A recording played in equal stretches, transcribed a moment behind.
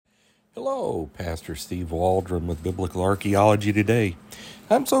Hello, Pastor Steve Waldron with Biblical Archaeology Today.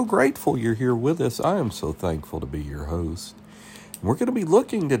 I'm so grateful you're here with us. I am so thankful to be your host. We're going to be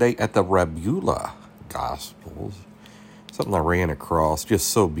looking today at the Rabula Gospels, something I ran across, just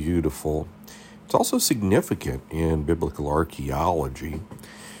so beautiful. It's also significant in biblical archaeology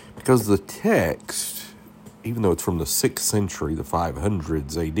because the text, even though it's from the 6th century, the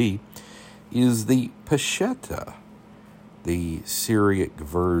 500s AD, is the Peshitta, the Syriac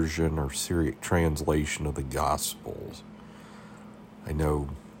version or Syriac translation of the Gospels. I know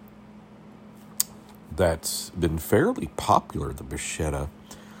that's been fairly popular, the Peshitta.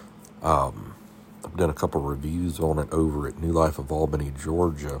 I've done a couple reviews on it over at New Life of Albany,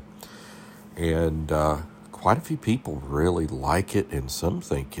 Georgia, and quite a few people really like it, and some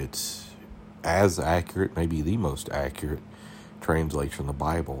think it's as accurate, maybe the most accurate translation of the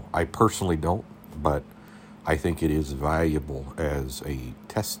Bible. I personally don't, but I think it is valuable as a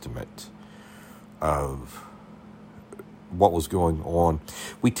testament of what was going on.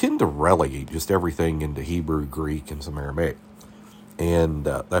 We tend to relegate just everything into Hebrew, Greek, and some Aramaic. And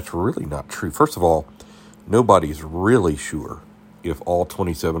that's really not true. First of all, nobody's really sure if all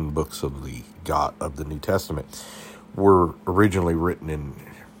 27 books of the New Testament were originally written in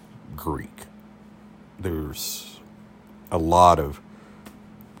Greek. There's a lot of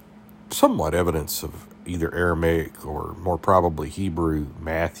somewhat evidence of either Aramaic or more probably Hebrew,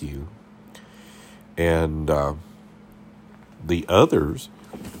 Matthew. And the others,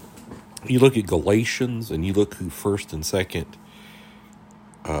 you look at Galatians and you look who 1st and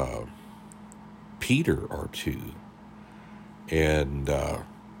 2nd Peter are to. And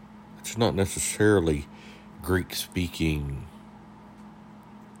it's not necessarily Greek-speaking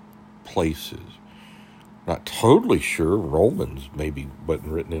places. Not totally sure. Romans maybe wasn't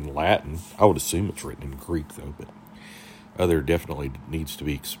written in Latin. I would assume it's written in Greek, though, but other definitely needs to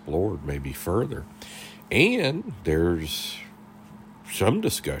be explored maybe further. And there's some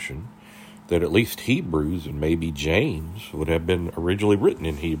discussion that at least Hebrews and maybe James would have been originally written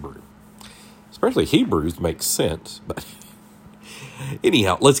in Hebrew. Especially Hebrews makes sense, but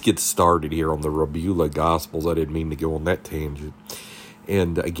anyhow, let's get started here on the Rabula Gospels. I didn't mean to go on that tangent.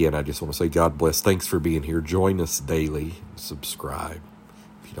 And again, I just want to say God bless. Thanks for being here. Join us daily. Subscribe,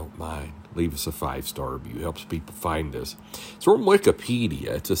 if you don't mind. Leave us a 5-star review. Helps people find us. It's from Wikipedia.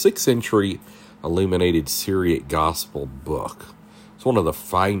 It's a 6th century illuminated Syriac gospel book. It's one of the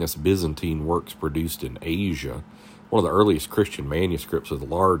finest Byzantine works produced in Asia. One of the earliest Christian manuscripts with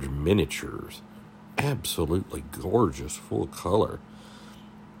large miniatures. Absolutely gorgeous, full color.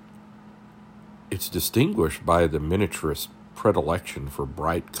 It's distinguished by the miniaturist predilection for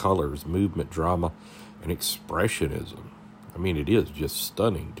bright colors, movement, drama, and expressionism. I mean, it is just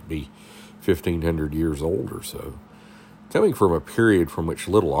stunning to be 1,500 years old or so. Coming from a period from which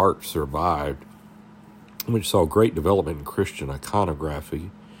little art survived, which saw great development in Christian iconography,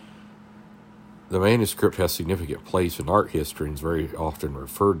 the manuscript has significant place in art history and is very often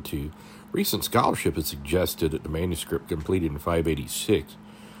referred to. Recent scholarship has suggested that the manuscript, completed in 586,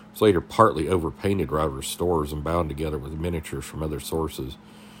 was later partly overpainted rather restored and bound together with miniatures from other sources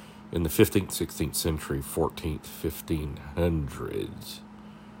in the 15th, 16th century, 14th, 1500s.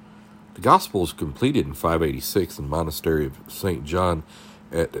 The Gospel was completed in 586 in the monastery of St. John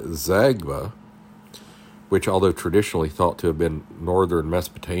at Zagba, which, although traditionally thought to have been northern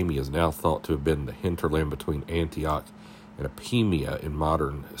Mesopotamia, is now thought to have been the hinterland between Antioch and Apamea in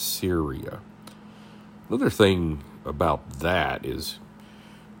modern Syria. Another thing about that is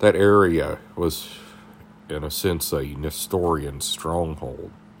that area was, in a sense, a Nestorian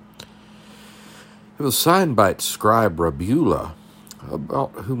stronghold. It was signed by its scribe Rabula,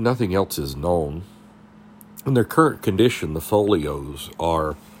 about whom nothing else is known. In their current condition, the folios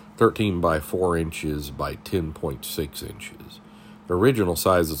are 13 by 4 inches by 10.6 inches. The original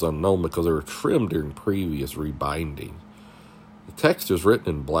size is unknown because they were trimmed during previous rebinding. The text is written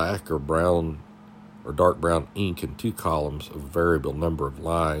in black or brown or dark brown ink in 2 columns of a variable number of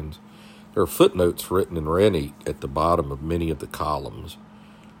lines. There are footnotes written in red ink at the bottom of many of the columns.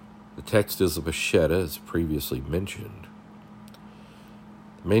 The text is a Peshitta, as previously mentioned.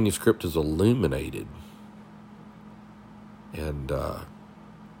 The manuscript is illuminated, and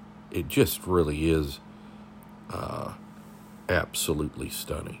it just really is absolutely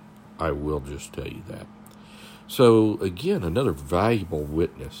stunning. I will just tell you that. So, again, another valuable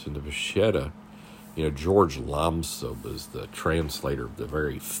witness in the Peshitta. George Lomsop is the translator of the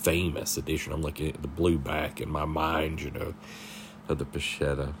very famous edition. I'm looking at the blue back in my mind, of the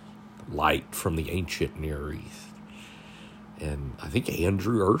Peshitta, light from the ancient Near East. And I think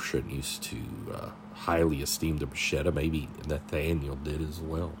Andrew Urshan used to highly esteem the Peshitta. Maybe Nathaniel did as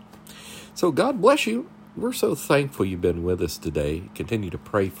well. So God bless you. We're so thankful you've been with us today. Continue to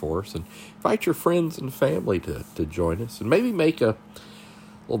pray for us and invite your friends and family to join us. And maybe make a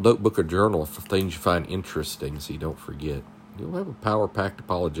little notebook or journal for things you find interesting so you don't forget. You'll have a power-packed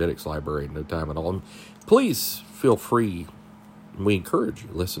apologetics library in no time at all. And please feel free, we encourage you,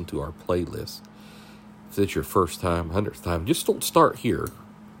 listen to our playlist. If it's your first time, 100th time, just don't start here.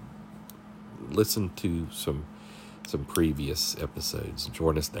 Listen to some previous episodes.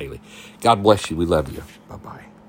 Join us daily. God bless you. We love you. Bye-bye.